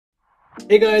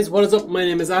Hey guys, what is up? My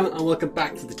name is Alan and welcome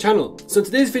back to the channel. So in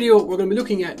today's video we're going to be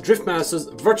looking at Drift Masters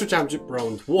Virtual Championship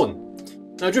Round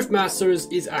 1. Now Drift Masters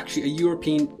is actually a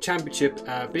European championship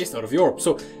based out of Europe.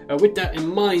 So with that in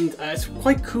mind, it's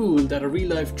quite cool that a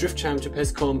real life Drift Championship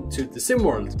has come to the sim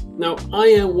world. Now I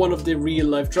am one of the real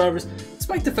life drivers,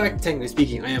 despite the fact, technically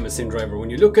speaking, I am a sim driver when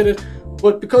you look at it.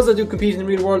 But because I do compete in the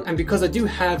real world and because I do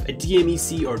have a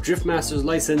DMEC or Drift Masters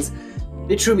license,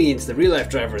 they threw me into the real life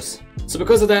drivers. So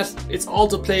because of that, it's all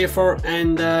to play for,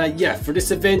 and yeah, for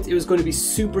this event it was going to be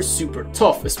super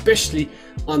tough, especially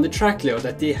on the track layout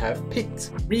that they have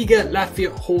picked. Riga, Latvia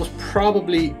hosts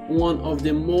probably one of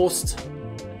the most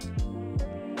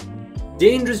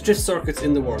dangerous drift circuits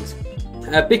in the world.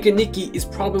 Bikaniki is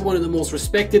probably one of the most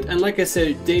respected and, like I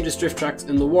said, dangerous drift tracks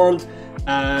in the world.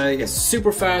 It's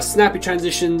super fast, snappy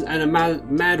transitions and a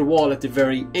mad wall at the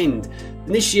very end.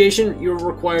 Initiation, you're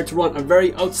required to run a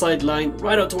very outside line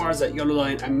right out towards that yellow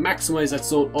line and maximize that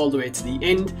zone all the way to the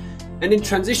end, and then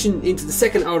transition into the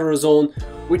second outer zone,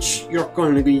 which you're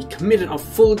going to be committed on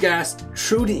full gas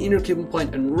through the inner clipping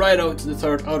point and right out to the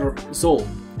third outer zone.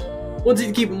 One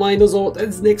thing to keep in mind though, that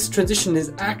this next transition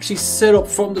is actually set up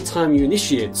from the time you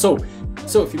initiate. So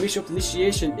if you miss up the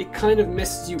initiation, it kind of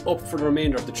messes you up for the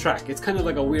remainder of the track. It's kind of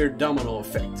like a weird domino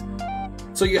effect.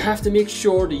 So you have to make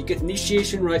sure that you get the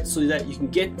initiation right so that you can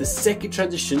get the second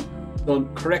transition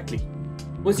done correctly.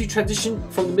 Once you transition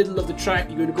from the middle of the track,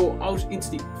 you're going to go out into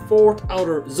the fourth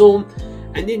outer zone,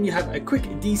 and then you have a quick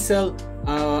decel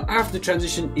after the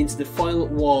transition into the final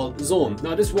wall zone.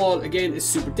 Now this wall again is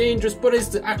super dangerous, but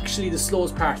it's actually the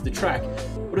slowest part of the track.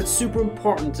 But it's super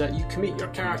important that you commit your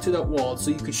car to that wall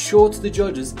so you could show to the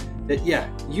judges that yeah,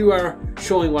 you are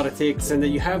showing what it takes and that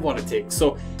you have what it takes.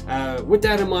 So with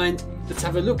that in mind, let's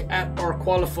have a look at our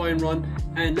qualifying run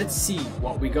and let's see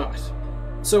what we got.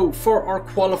 So for our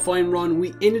qualifying run,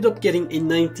 we ended up getting a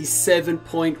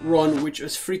 97-point run, which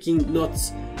was freaking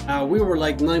nuts. We were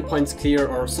like 9 points clear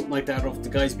or something like that of the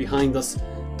guys behind us.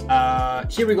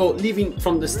 Here we go, leaving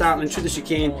from the start and through the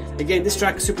chicane. Again, this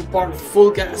track is super important. Full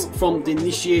gas from the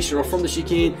initiation or from the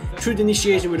chicane through the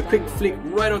initiation with a quick flick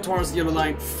right out towards the yellow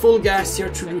line. Full gas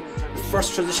here through the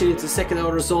first transition into the second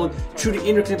outer zone, through the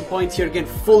inner clipping point here again.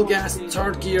 Full gas,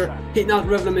 third gear, hitting out the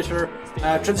rev limiter,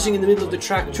 transitioning in the middle of the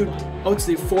track through out to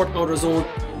the fourth outer zone.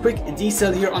 Quick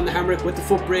decel here on the handbrake with the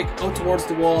foot brake out towards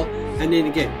the wall, and then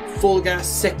again full gas,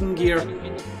 second gear,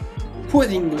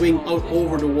 putting the wing out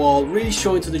over the wall, really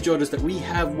showing to the judges that we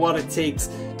have what it takes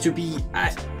to be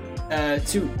at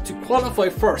to qualify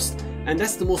first. And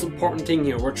that's the most important thing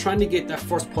here. We're trying to get that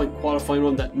first point qualifying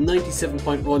run, that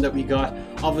 97-point run that we got.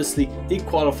 Obviously did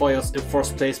qualify us in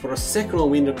first place, but our second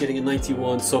run we ended up getting a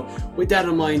 91. So with that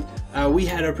in mind, we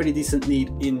had a pretty decent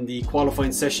lead in the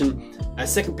qualifying session.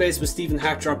 Second place was Stephen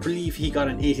Hatcher, I believe he got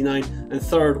an 89, and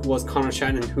third was Connor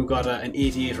Shannon, who got an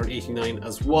 88 or 89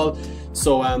 as well.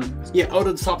 So yeah, out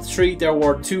of the top three there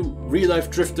were two real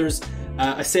life drifters.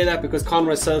 I say that because Connor and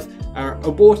myself are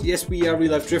both, yes, we are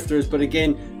real life drifters, but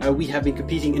again, we have been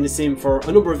competing in the sim for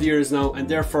a number of years now, and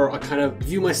therefore I kind of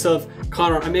view myself,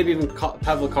 Connor, and maybe even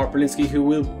Pavel Karpolinski, who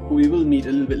we will meet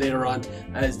a little bit later on,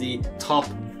 as the top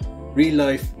real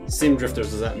life sim drifters.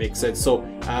 Does that make sense? So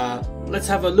let's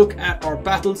have a look at our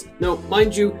battles. Now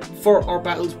mind you, for our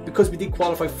battles, because we did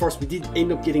qualify first, we did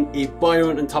end up getting a buy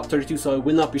run in top 32, so I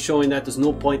will not be showing that. There's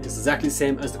no point. It's exactly the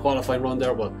same as the qualifying run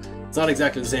there. Well, it's not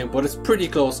exactly the same, but it's pretty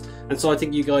close, and so I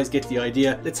think you guys get the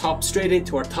idea. Let's hop straight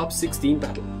into our top 16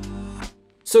 battle.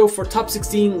 So for top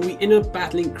 16, we ended up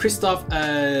battling Christoph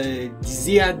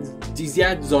Dziadian.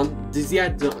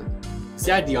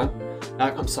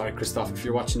 I'm sorry, Christoph, if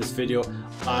you're watching this video.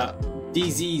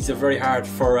 DZs are very hard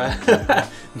for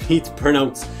me to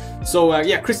pronounce. So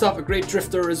yeah, Christoph, a great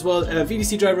drifter as well, a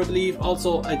VDC driver I believe,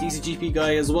 also a DCGP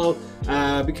guy as well.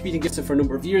 Been competing against him for a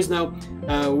number of years now.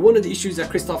 One of the issues that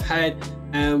Christoph had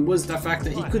was the fact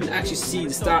that he couldn't actually see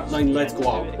the start line lights go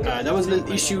out. That was a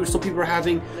little issue some people were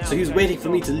having, so he was waiting for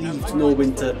me to leave to know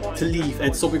when to leave,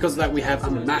 and so because of that we have a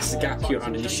massive gap here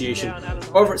on initiation.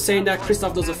 However, saying that,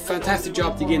 Christoph does a fantastic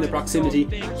job to gain the proximity.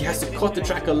 He has to cut the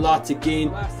track a lot to gain,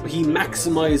 but he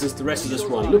maximizes the rest of this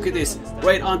run. Look at this,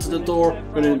 right onto the door,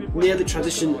 going to nail the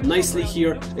transition nicely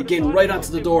here, again right onto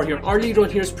the door here. Our lead run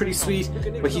here is pretty sweet,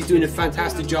 but he's doing a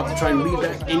fantastic job to try and lead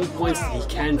back any points that he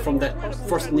can from that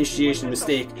first initiation mistake.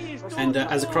 and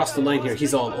as across the line here,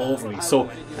 he's all over me. So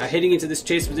heading into this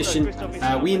chase position,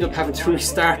 we end up having to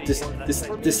restart this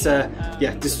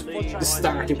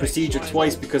starting procedure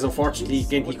twice, because unfortunately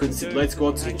again he couldn't see the lights go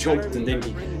out, so he jumped, and then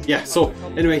so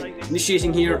anyway,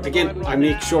 initiating here again, I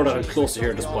make sure that I'm closer here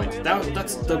at this point.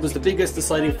 That was the biggest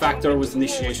deciding factor, was the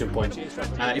initiation point.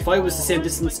 If I was the same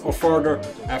distance or further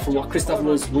from what Christoph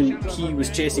was when he was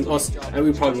chasing us,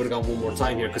 we probably would have gone one more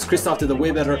time here, because Christoph did a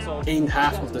way better end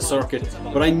half of the circuit,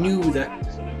 but I knew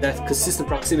that consistent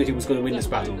proximity was going to win this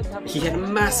battle. He had a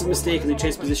massive mistake in the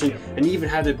chase position, and he even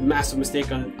had a massive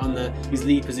mistake on his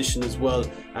lead position as well,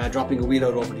 dropping a wheel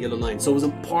out over the yellow line. So it was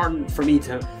important for me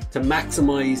to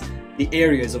maximise the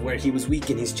areas of where he was weak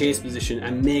in his chase position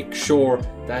and make sure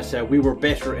that we were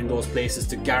better in those places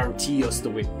to guarantee us the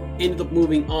win. Ended up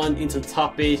moving on into the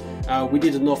top 8. We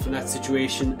did enough in that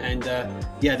situation, and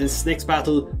this next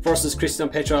battle versus Christian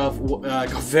Petrov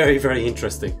got very, very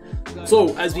interesting.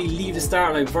 So as we leave the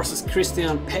start line versus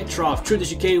Christian Petrov, through the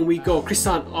chicane we go.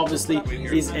 Christian obviously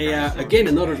is again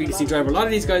another VDC driver. A lot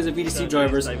of these guys are VDC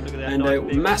drivers, and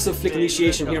massive flick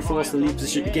initiation here from us in the lead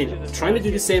position. Again, trying to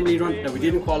do the same lead run that we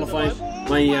did in qualifying.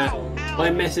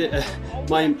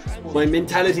 My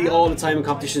mentality all the time in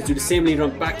competitions: do the same lead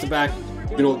run back to back.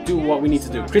 Do what we need to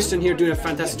do. Christian here doing a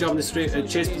fantastic job in the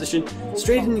chase position,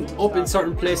 straightening up in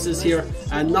certain places here,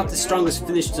 and not the strongest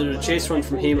finish to the chase run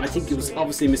from him. I think it was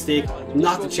obviously a mistake,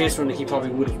 not the chase run that he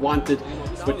probably would have wanted.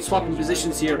 But swapping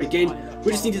positions here again,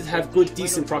 we just needed to have good,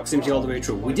 decent proximity all the way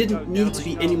through. We didn't need to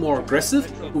be any more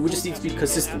aggressive, but we just need to be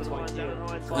consistent.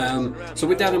 So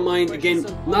with that in mind, again,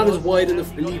 not as wide in the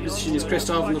lead position as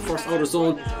Christoph in the first outer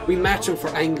zone. We match him for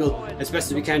angle as best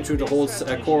as we can through the whole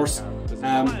course.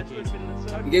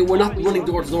 Again, we're not running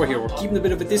door to door here, we're keeping a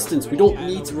bit of a distance. We don't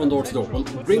need to run door to door. We'll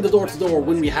bring the door to door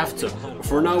when we have to. But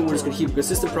for now, we're just going to keep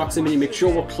consistent proximity, make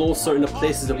sure we're closer in the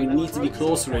places that we need to be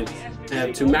closer in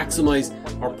to maximise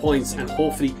our points and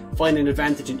hopefully find an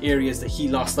advantage in areas that he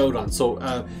lost out on. So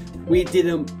we did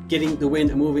him getting the win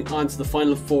and moving on to the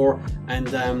final 4. And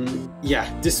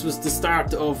this was the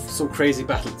start of some crazy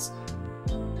battles.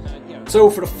 So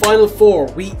for the final 4,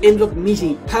 we ended up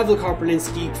meeting Pavel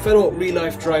Karpelinski, fellow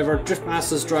real-life driver, Drift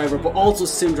Masters driver, but also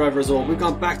sim driver as well. We've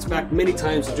gone back-to-back many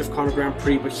times at Drift Corner Grand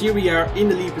Prix, but here we are in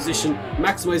the lead position,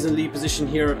 maximising the lead position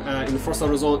here in the first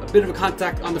outer zone. A bit of a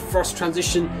contact on the first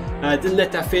transition, didn't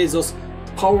let that phase us.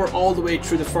 Power all the way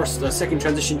through the second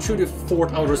transition, through the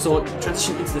 4th outer zone,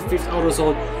 transition into the 5th outer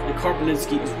zone, and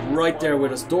Karpelinski is right there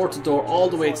with us, door to door, all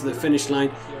the way to the finish line.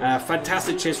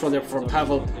 Fantastic chase run there from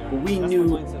Pavel, but we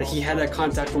knew that he had a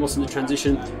contact from us in the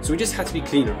transition, so we just had to be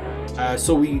cleaner.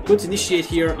 So we're going to initiate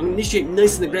here. I'm going to initiate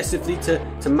nice and aggressively to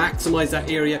maximise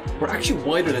that area. We're actually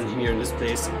wider than him here in this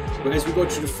place, but as we go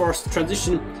through the first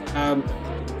transition,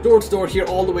 door to door here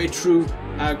all the way through.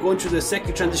 Going through the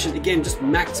second transition, again, just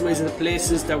maximising the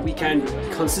places that we can.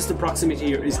 Consistent proximity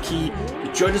here is key.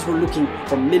 The judges were looking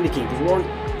for mimicking.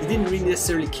 They didn't really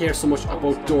necessarily care so much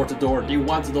about door to door. They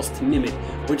wanted us to mimic,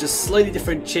 which is slightly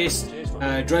different chase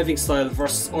driving style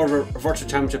versus other virtual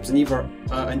championships and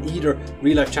either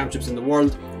real life championships in the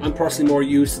world. I'm personally more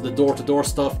used to the door to door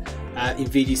stuff in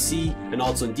VDC and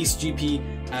also in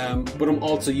DCGP, but I'm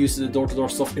also used to the door to door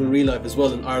stuff in real life as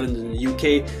well in Ireland and the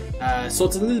UK. So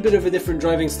it's a little bit of a different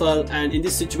driving style, and in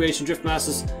this situation, Drift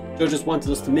Masters judges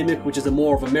wanted us to mimic, which is a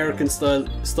more of American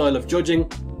style of judging.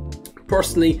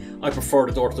 Personally, I prefer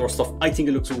the door-to-door stuff. I think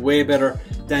it looks way better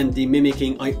than the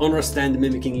mimicking. I understand the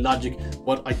mimicking logic,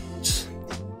 but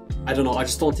I don't know, I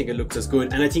just don't think it looks as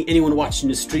good. And I think anyone watching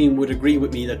the stream would agree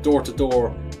with me that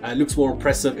door-to-door looks more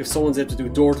impressive. If someone's able to do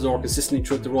door-to-door consistently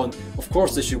throughout the run, of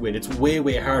course they should win. It's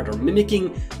way harder.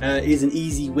 Mimicking is an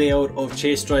easy way out of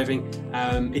chase driving.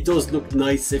 It does look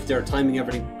nice if they're timing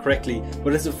everything correctly,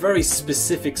 but it's a very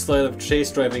specific style of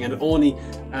chase driving, and only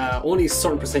a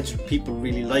certain percentage of people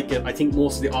really like it. I think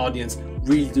most of the audience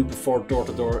really do prefer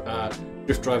door-to-door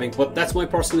drift driving, but that's my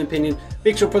personal opinion.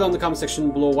 Make sure to put down in the comment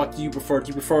section below, what do you prefer? Do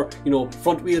you prefer,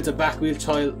 front wheel to back wheel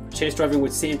chase driving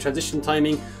with same transition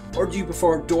timing, or do you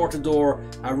prefer door to door,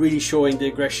 really showing the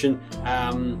aggression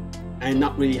and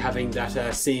not really having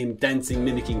that same dancing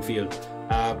mimicking feel?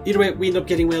 Either way, we end up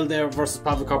getting well there versus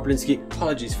Pavel Karpelinski.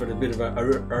 Apologies for a bit of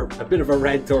a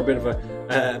rant or a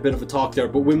bit of a talk there,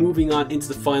 but we're moving on into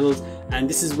the finals, and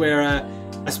this is where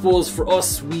I suppose for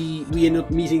us, we end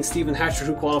up meeting Stephen Hatcher,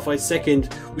 who qualified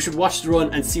second. We should watch the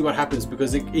run and see what happens,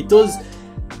 because it does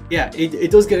get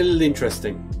a little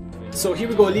interesting. So here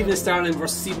we go, leaving the Starline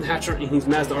versus Stephen Hatcher in his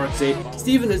Mazda RX-8.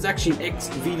 Stephen is actually an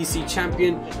ex-VDC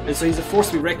champion, and so he's a force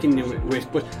to be reckoned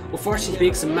with, but unfortunately he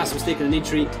makes a massive mistake in an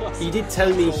entry. He did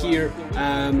tell me here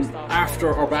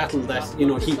after our battle that, you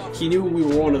know, he knew we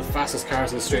were one of the fastest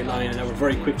cars in the straight line and they were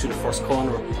very quick to the first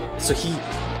corner, so he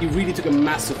really took a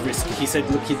massive risk. He said,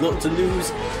 look, he'd nothing to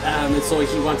lose, and so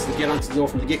he wanted to get onto the door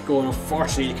from the get-go, and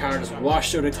unfortunately the car just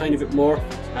washed out a tiny bit more,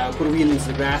 put a wheel into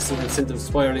the grass and then sent them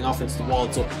spiralling off into the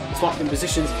wall. So swapping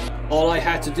positions, all I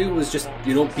had to do was just,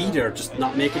 you know, be there, just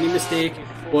not make any mistake.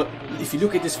 But if you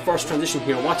look at this first transition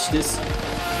here, watch this.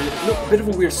 Look, a bit of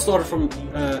a weird stutter from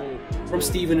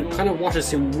Stephen, kind of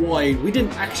watches him wide. We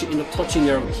didn't actually end up touching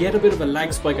there. He had a bit of a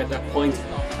lag spike at that point.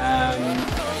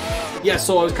 Yeah,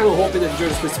 so I was kind of hoping that the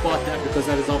judges would spot that, because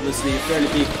that is obviously a fairly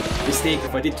big mistake.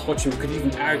 If I did touch him, we could even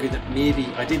argue that maybe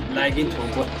I did lag into him,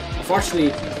 but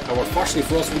unfortunately, or fortunately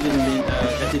for us, we didn't.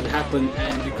 That didn't happen,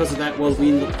 and because of that, well, we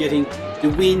ended up getting the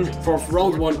win for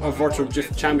round 1 of Virtual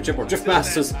Drift Championship, or Drift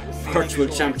Masters Virtual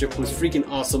Championship. It was freaking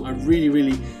awesome. I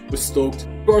really was stoked.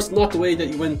 Of course, not the way that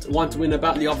you want to win a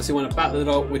battle. You obviously want to battle it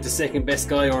out with the second best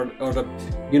guy, or the,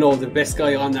 you know, the best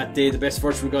guy on that day, the best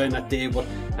virtual guy on that day. But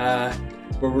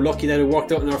we're lucky that it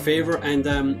worked out in our favour, and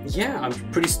yeah, I'm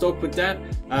pretty stoked with that.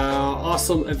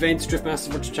 Awesome event, Drift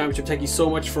Masters Virtual Championship. Thank you so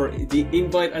much for the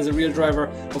invite as a real driver.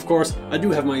 Of course, I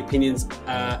do have my opinions.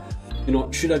 You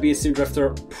know, should I be a sim drifter?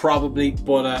 Probably,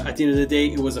 but at the end of the day,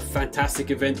 it was a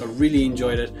fantastic event. I really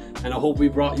enjoyed it, and I hope we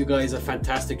brought you guys a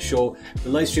fantastic show. The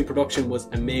live stream production was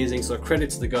amazing, so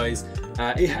credit to the guys.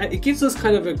 It gives us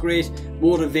kind of a great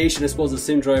motivation, I suppose, as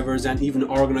sim drivers and even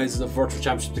organisers of virtual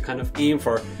championship to kind of aim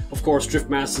for. Of course, Drift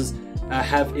Masters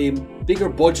have a bigger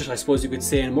budget, I suppose you could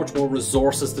say, and much more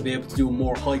resources to be able to do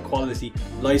more high quality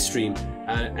live stream.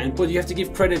 But you have to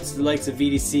give credit to the likes of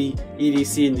VDC,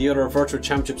 EDC and the other virtual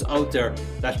championships out there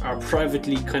that are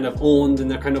privately kind of owned, and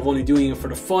they're kind of only doing it for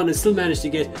the fun and still manage to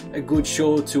get a good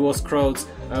show to us crowds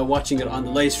watching it on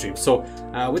the live stream. So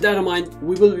with that in mind,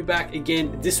 we will be back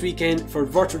again this weekend for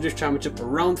Virtual Drift Championship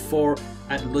round 4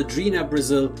 at Londrina,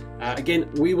 Brazil. Again,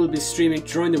 we will be streaming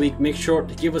during the week. Make sure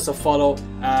to give us a follow,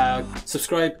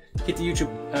 subscribe, hit the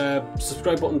YouTube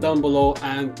subscribe button down below,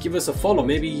 and give us a follow.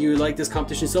 Maybe you like this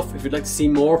competition stuff. If you'd like to see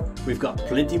more, we've got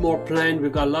plenty more planned.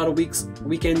 We've got a lot of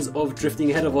weekends of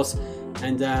drifting ahead of us,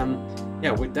 and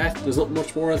yeah, with that, there's not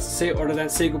much more else to say other than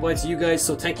say goodbye to you guys.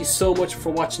 So thank you so much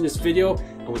for watching this video,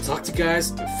 and we'll talk to you guys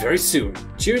very soon.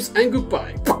 Cheers and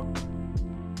goodbye.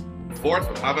 Fourth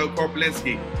with Paweł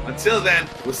Korpolinski. Until then,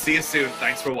 we'll see you soon.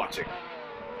 Thanks for watching.